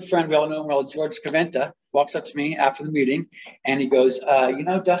a good friend, we all know him well, George Caventa, walks up to me after the meeting, and he goes,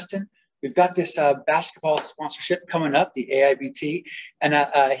 Dustin, we've got this basketball sponsorship coming up, the AIBT, and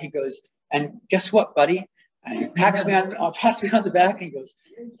he goes, and guess what, buddy? And he pats me on the back and he goes,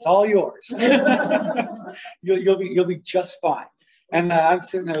 it's all yours. you'll be just fine. And I'm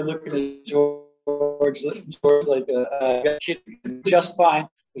sitting there looking at George like a kid. Just fine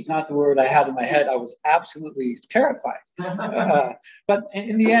was not the word I had in my head. I was absolutely terrified. But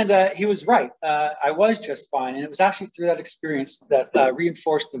in the end, he was right. I was just fine. And it was actually through that experience that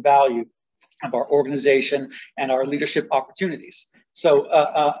reinforced the value of our organization and our leadership opportunities.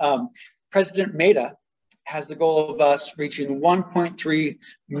 So President Maida has the goal of us reaching 1.3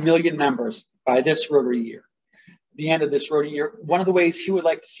 million members by this Rotary year. The end of this Rotary year. One of the ways he would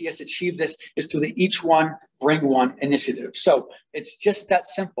like to see us achieve this is through the Each One, Bring One initiative. So it's just that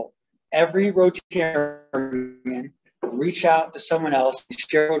simple. Every Rotarian reach out to someone else,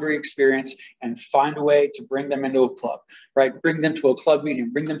 share Rotary experience, and find a way to bring them into a club, right? Bring them to a club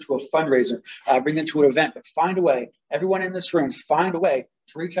meeting, bring them to a fundraiser, bring them to an event, but find a way, everyone in this room, find a way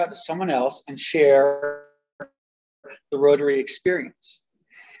to reach out to someone else and share the Rotary experience.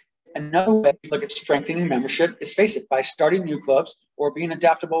 Another way to look at strengthening membership is, face it, by starting new clubs or being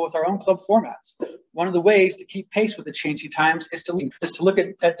adaptable with our own club formats. One of the ways to keep pace with the changing times is to look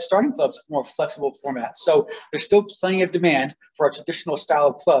at starting clubs with more flexible formats. So there's still plenty of demand for our traditional style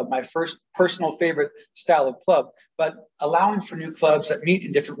of club, my first personal favorite style of club, but allowing for new clubs that meet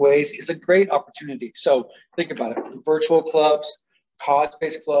in different ways is a great opportunity. So think about it, virtual clubs,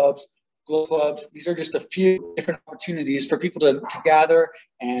 cause-based clubs, clubs. These are just a few different opportunities for people to gather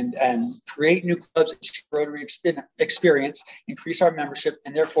and create new clubs, Rotary experience, increase our membership,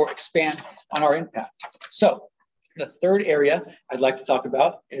 and therefore expand on our impact. So the third area I'd like to talk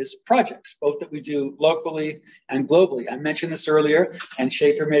about is projects, both that we do locally and globally. I mentioned this earlier, and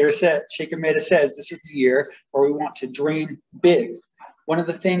Shaker Maida says this is the year where we want to dream big. One of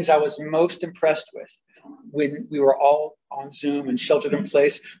the things I was most impressed with when we were all on Zoom and sheltered in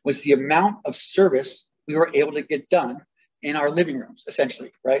place was the amount of service we were able to get done in our living rooms,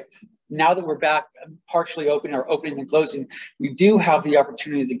 essentially, right? Now that we're back partially open or opening and closing, we do have the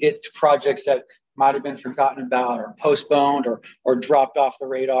opportunity to get to projects that might have been forgotten about or postponed or dropped off the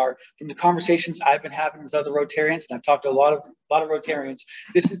radar. From the conversations I've been having with other Rotarians, and I've talked to a lot of Rotarians,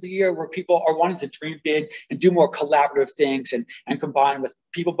 this is the year where people are wanting to dream big and do more collaborative things and combine with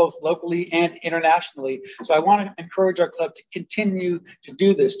people both locally and internationally. So I want to encourage our club to continue to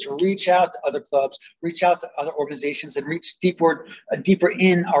do this, to reach out to other clubs, reach out to other organizations, and reach deeper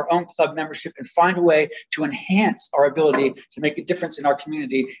in our own club membership and find a way to enhance our ability to make a difference in our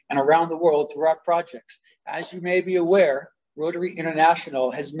community and around the world through our projects. As you may be aware, Rotary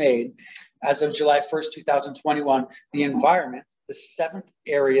International has made, as of July 1st, 2021, the environment the 7th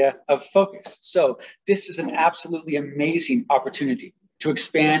area of focus. So this is an absolutely amazing opportunity to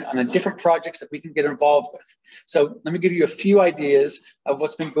expand on the different projects that we can get involved with. So let me give you a few ideas of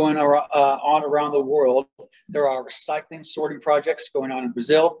what's been going on around the world. There are recycling sorting projects going on in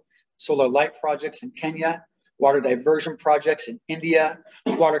Brazil, solar light projects in Kenya, water diversion projects in India,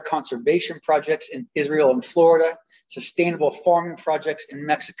 water conservation projects in Israel and Florida, sustainable farming projects in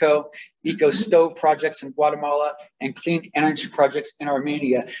Mexico, eco stove projects in Guatemala, and clean energy projects in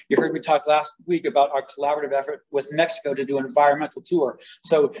Armenia. You heard me talk last week about our collaborative effort with Mexico to do an environmental tour.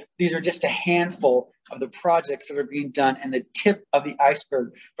 So these are just a handful of the projects that are being done and the tip of the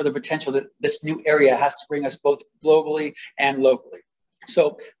iceberg for the potential that this new area has to bring us both globally and locally.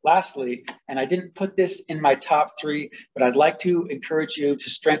 So lastly, and I didn't put this in my top 3, but I'd like to encourage you to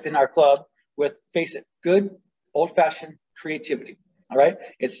strengthen our club with, face it, good old-fashioned creativity. All right,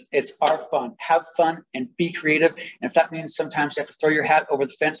 it's our fun. Have fun and be creative. And if that means sometimes you have to throw your hat over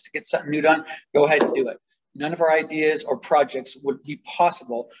the fence to get something new done, go ahead and do it. None of our ideas or projects would be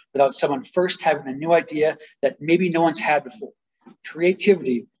possible without someone first having a new idea that maybe no one's had before.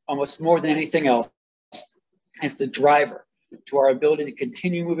 Creativity, almost more than anything else, is the driver to our ability to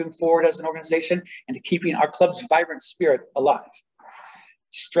continue moving forward as an organization and to keeping our club's vibrant spirit alive.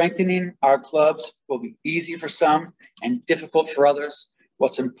 Strengthening our clubs will be easy for some and difficult for others.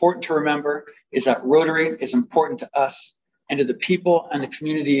 What's important to remember is that Rotary is important to us and to the people and the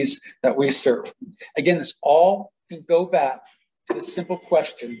communities that we serve. Again, this all can go back to the simple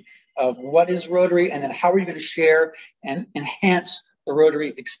question of what is Rotary, and then how are you going to share and enhance the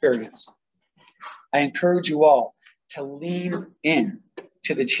Rotary experience. I encourage you all to lean in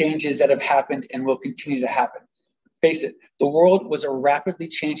to the changes that have happened and will continue to happen. Face it, the world was a rapidly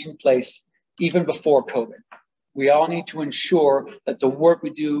changing place even before COVID. We all need to ensure that the work we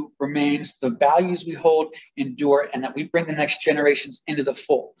do remains, the values we hold endure, and that we bring the next generations into the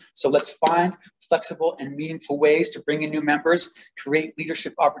fold. So let's find flexible and meaningful ways to bring in new members, create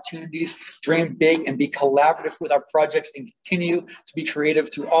leadership opportunities, dream big, and be collaborative with our projects, and continue to be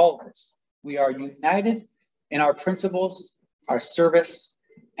creative through all of this. We are united in our principles, our service,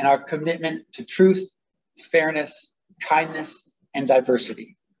 and our commitment to truth, fairness, kindness, and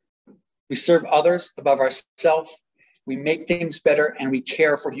diversity. We serve others above ourselves. We make things better, and we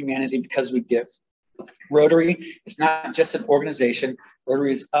care for humanity because we give. Rotary is not just an organization.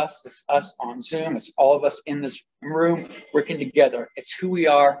 Rotary is us. It's us on Zoom. It's all of us in this room working together. It's who we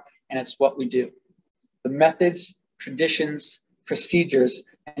are, and it's what we do. The methods, traditions, procedures,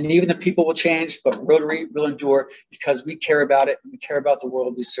 and even the people will change, but Rotary will endure because we care about it and we care about the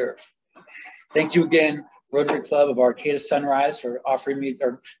world we serve. Thank you again Rotary Club of Arcata Sunrise for offering me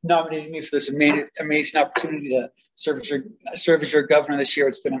or nominating me for this amazing opportunity to serve as your governor this year.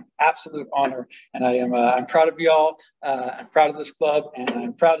 It's been an absolute honor, and I'm proud of you all. I'm proud of this club, and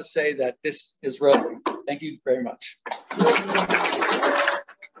I'm proud to say that this is Rotary. Thank you very much.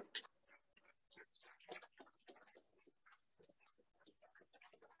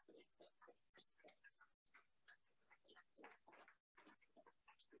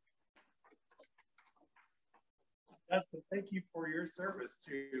 Dustin, thank you for your service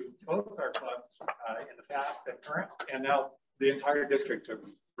to both our clubs in the past and current, and now the entire district of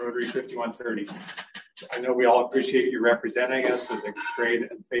Rotary 5130. I know we all appreciate you representing us as a great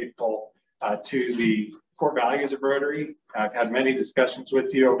and faithful to the core values of Rotary. I've had many discussions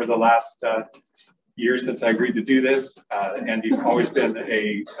with you over the last year since I agreed to do this, and you've always been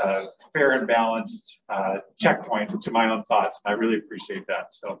a fair and balanced checkpoint to my own thoughts. I really appreciate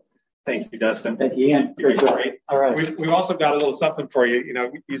that. So thank you, Dustin. Thank you, Ian. You're great. All right. We've also got a little something for you. You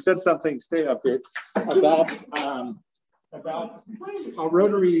know, you said something, stay up here, about how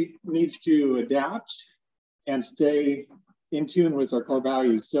Rotary needs to adapt and stay in tune with our core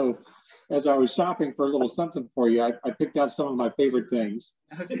values. So as I was shopping for a little something for you, I picked out some of my favorite things.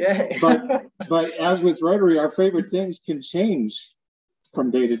 Okay. But as with Rotary, our favorite things can change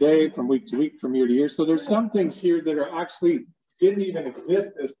from day to day, from week to week, from year to year. So there's some things here that are actually didn't even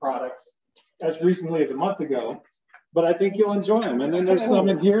exist as products as recently as a month ago, but I think you'll enjoy them. And then there's some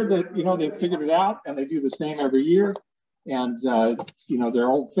in here that, you know, they've figured it out and they do the same every year. And, you know, they're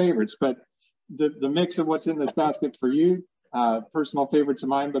old favorites, but the mix of what's in this basket for you, personal favorites of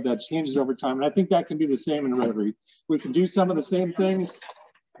mine, but that changes over time. And I think that can be the same in Rotary. We can do some of the same things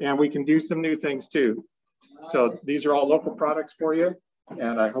and we can do some new things too. So these are all local products for you.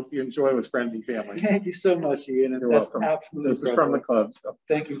 And I hope you enjoy with friends and family. Thank you so much, Ian. You're welcome. Absolutely. This is from the club. So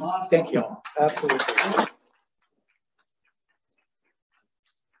thank you. Thank you all. Absolutely.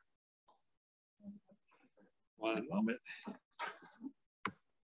 One moment.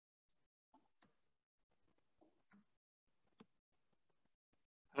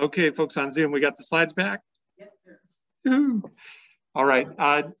 Okay, folks on Zoom, we got the slides back? Yes, sir. All right.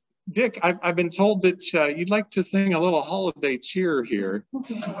 Dick, I've been told that you'd like to sing a little holiday cheer here.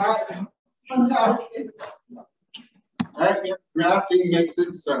 Drafting makes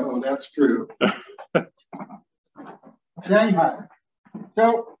it so, that's true. Anyhow,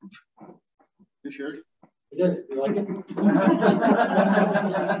 so, you sure? It is. You like it?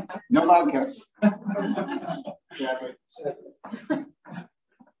 No podcast.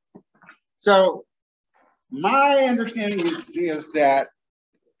 So, my understanding is that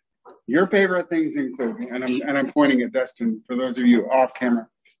your favorite things include, and I'm pointing at Dustin for those of you off camera,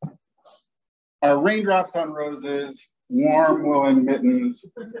 are raindrops on roses, warm woolen mittens,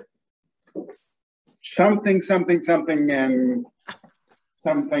 something, and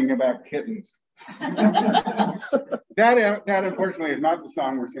something about kittens. That unfortunately is not the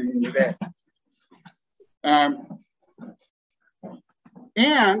song we're singing today.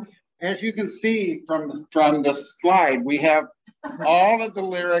 And as you can see from the slide, we have all of the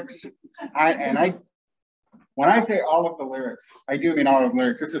lyrics. When I say all of the lyrics, I do mean all of the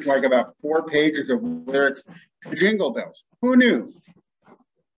lyrics. This is like about 4 pages of lyrics to Jingle Bells. Who knew?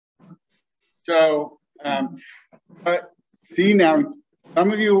 So, but see now,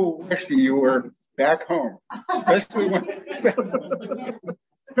 some of you wish you were back home, especially once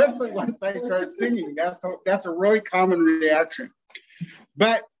I start singing. That's a really common reaction.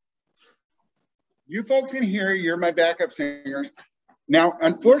 But you folks in here, you're my backup singers. Now,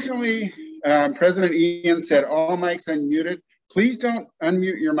 unfortunately, President Ian said all mics unmuted. Please don't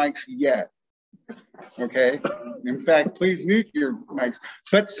unmute your mics yet. Okay? In fact, please mute your mics.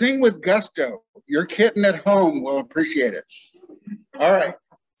 But sing with gusto. Your kitten at home will appreciate it. All right.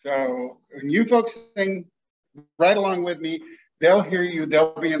 So when you folks sing right along with me, they'll hear you.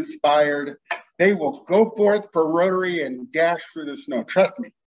 They'll be inspired. They will go forth for Rotary and dash through the snow. Trust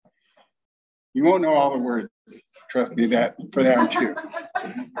me. You won't know all the words. Trust me for that too.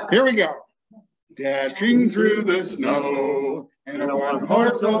 Here we go. Dashing through the snow in a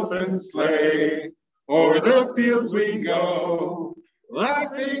one-horse open sleigh, o'er the fields we go,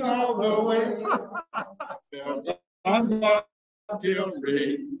 laughing all the way. Bells on bobtails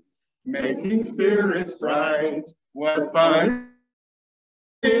ring, making spirits bright. What fun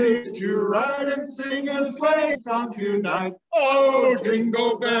it is to ride and sing a sleigh song tonight. Oh,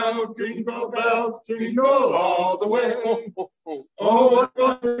 jingle bells, jingle all the way. Oh, what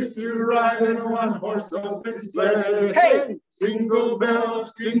fun it is to ride in a one-horse open sleigh. Hey! Jingle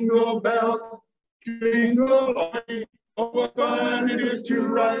bells, jingle all the way. Oh, what fun it is to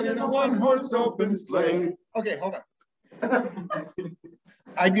ride in a one-horse open sleigh. Okay, hold on.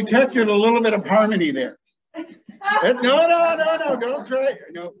 I detected a little bit of harmony there. No, don't try.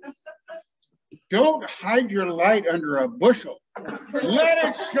 No. Don't hide your light under a bushel. Let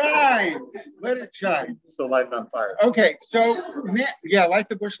it shine. Let it shine. So light it on fire. Okay, so yeah, light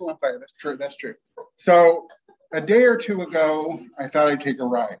the bushel on fire. That's true. That's true. So a day or two ago, I thought I'd take a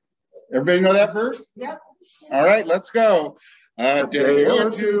ride. Everybody know that verse? Yep. All right, let's go. A day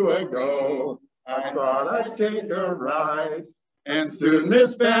or two ago, I thought I'd take a ride, and soon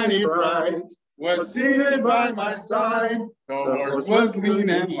Miss Fanny Bright was seated by my side. The horse was lean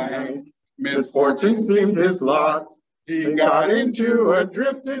and lank. Misfortune seemed his lot. He got into a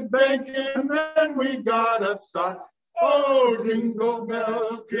drifted bank, and then we got upside. Oh, jingle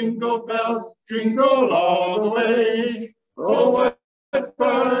bells, jingle all the way. Oh, what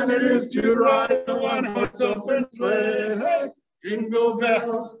fun it is to ride a one-horse open sleigh. Hey, jingle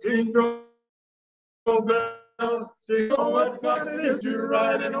bells, jingle bells, jingle. What fun it is to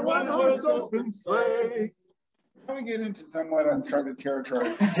ride in a one-horse open sleigh. We get into somewhat uncharted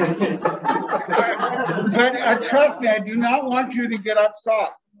territory. But trust me, I do not want you to get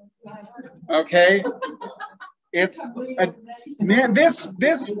upset. Okay? It's man, this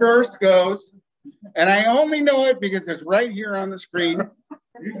verse goes, and I only know it because it's right here on the screen.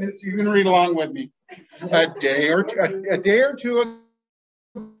 You can read along with me. A day or two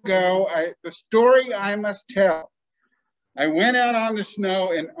ago, the story I must tell. I went out on the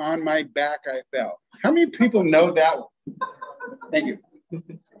snow, and on my back I fell. How many people know that one? Thank you.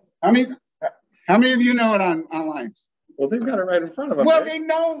 How many of you know it online? Well, they've got it right in front of them. Well, right? they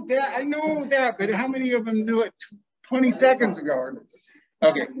know that. I know that, but how many of them knew it 20 seconds ago?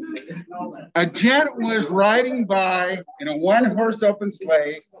 Okay. A gent was riding by in a one-horse open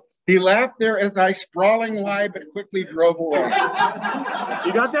sleigh. He laughed there as I sprawling lie, but quickly drove away.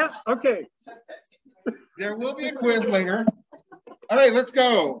 You got that? Okay. There will be a quiz later. All right, let's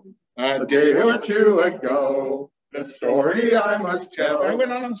go. A day or two ago, the story I must tell. I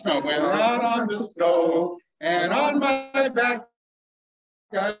went out on the snow, and on my back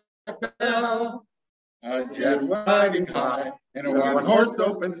I fell. A gent riding high in a one-horse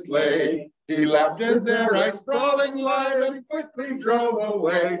open sleigh. He laughed as there I sprawling lie, and quickly drove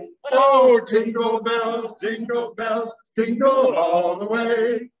away. Oh, jingle bells, jingle all the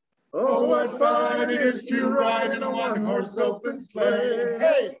way. Oh, what fun it is to ride in a one-horse open sleigh.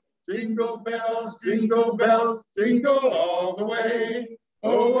 Hey! Jingle bells, jingle all the way.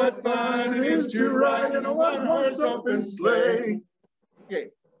 Oh, what fun it is to ride in a one-horse open sleigh.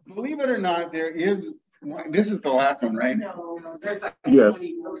 Okay, believe it or not, there is, this is the last one, right? Yes.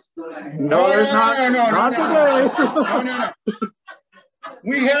 No, there's not. Not today. No.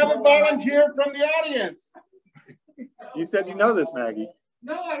 We have a volunteer from the audience. You said you know this, Maggie.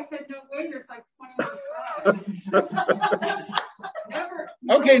 No, I said don't wait. There's like 20 minutes.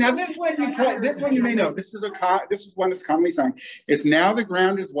 Okay, now this one you may know. This is one that's commonly sung. It's now the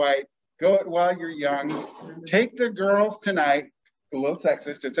ground is white. Go it while you're young. Take the girls tonight. A little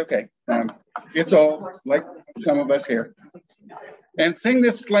sexist. It's okay. It's old, like some of us here. And sing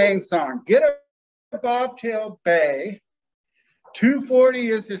this sleighing song. Get a bobtail bay.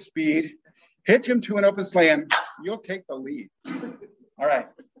 240 is his speed. Hitch him to an open sleigh, and you'll take the lead. All right.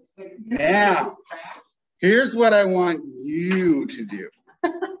 Now, here's what I want you to do.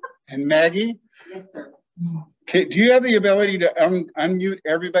 And Maggie, do you have the ability to unmute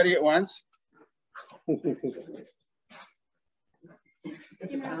everybody at once?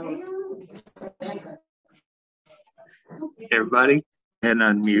 Everybody, and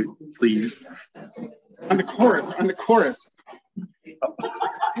unmute, please. On the chorus.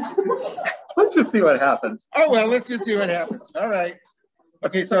 Let's just see what happens. Oh, well, let's just see what happens. All right.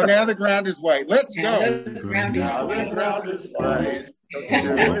 Okay, so now the ground is white. Let's go. Now the ground is white.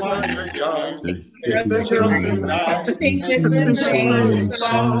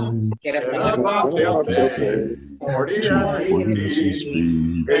 Get a bobtail bay. 40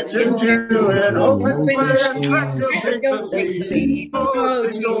 speed. It's into an open sleigh and take the lead. Oh,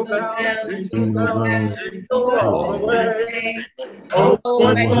 jingle bells, jingle all the way. Oh,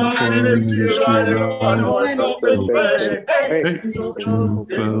 what fun it is to ride in a one-horse open sleigh. Hey, jingle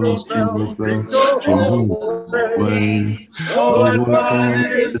bells, jingle all the way. Oh, what fun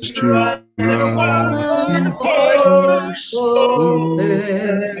it is to ride in a one-horse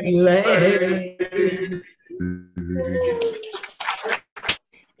open sleigh.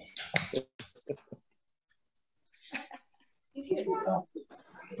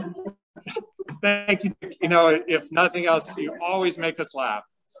 Thank you. You know, if nothing else, you always make us laugh.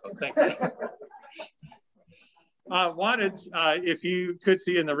 So thank you. If you could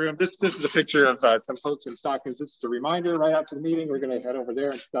see in the room, this is a picture of some folks in stockings. This is a reminder right after the meeting, we're going to head over there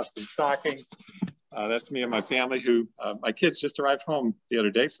and stuff some stockings. That's me and my family who, my kids just arrived home the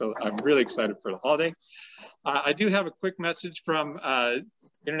other day, so I'm really excited for the holiday. I do have a quick message from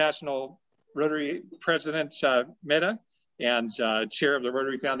International Rotary President Mehta and Chair of the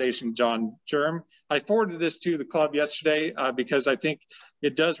Rotary Foundation, John Germ. I forwarded this to the club yesterday because I think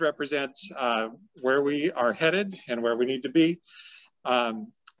it does represent where we are headed and where we need to be.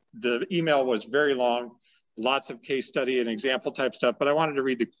 The email was very long, lots of case study and example type stuff, but I wanted to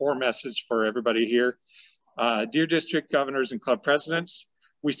read the core message for everybody here. Dear district governors and club presidents,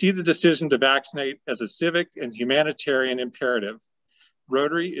 we see the decision to vaccinate as a civic and humanitarian imperative.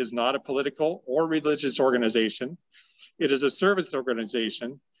 Rotary is not a political or religious organization. It is a service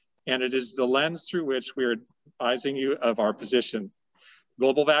organization, and it is the lens through which we are advising you of our position.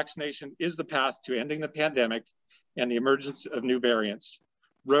 Global vaccination is the path to ending the pandemic and the emergence of new variants.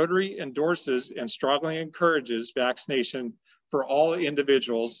 Rotary endorses and strongly encourages vaccination for all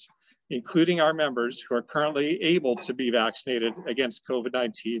individuals, including our members who are currently able to be vaccinated against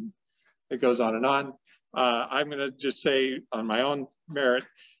COVID-19. It goes on and on. I'm going to just say on my own merit,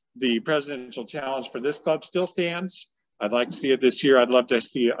 the presidential challenge for this club still stands. I'd like to see it this year. I'd love to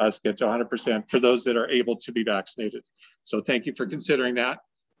see us get to 100% for those that are able to be vaccinated. So thank you for considering that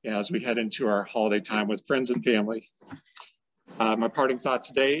as we head into our holiday time with friends and family. My parting thought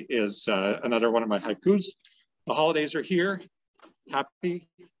today is another one of my haikus. The holidays are here. Happy,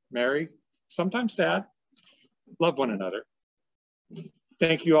 merry, sometimes sad. Love one another.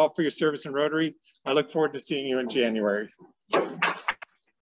 Thank you all for your service in Rotary. I look forward to seeing you in January.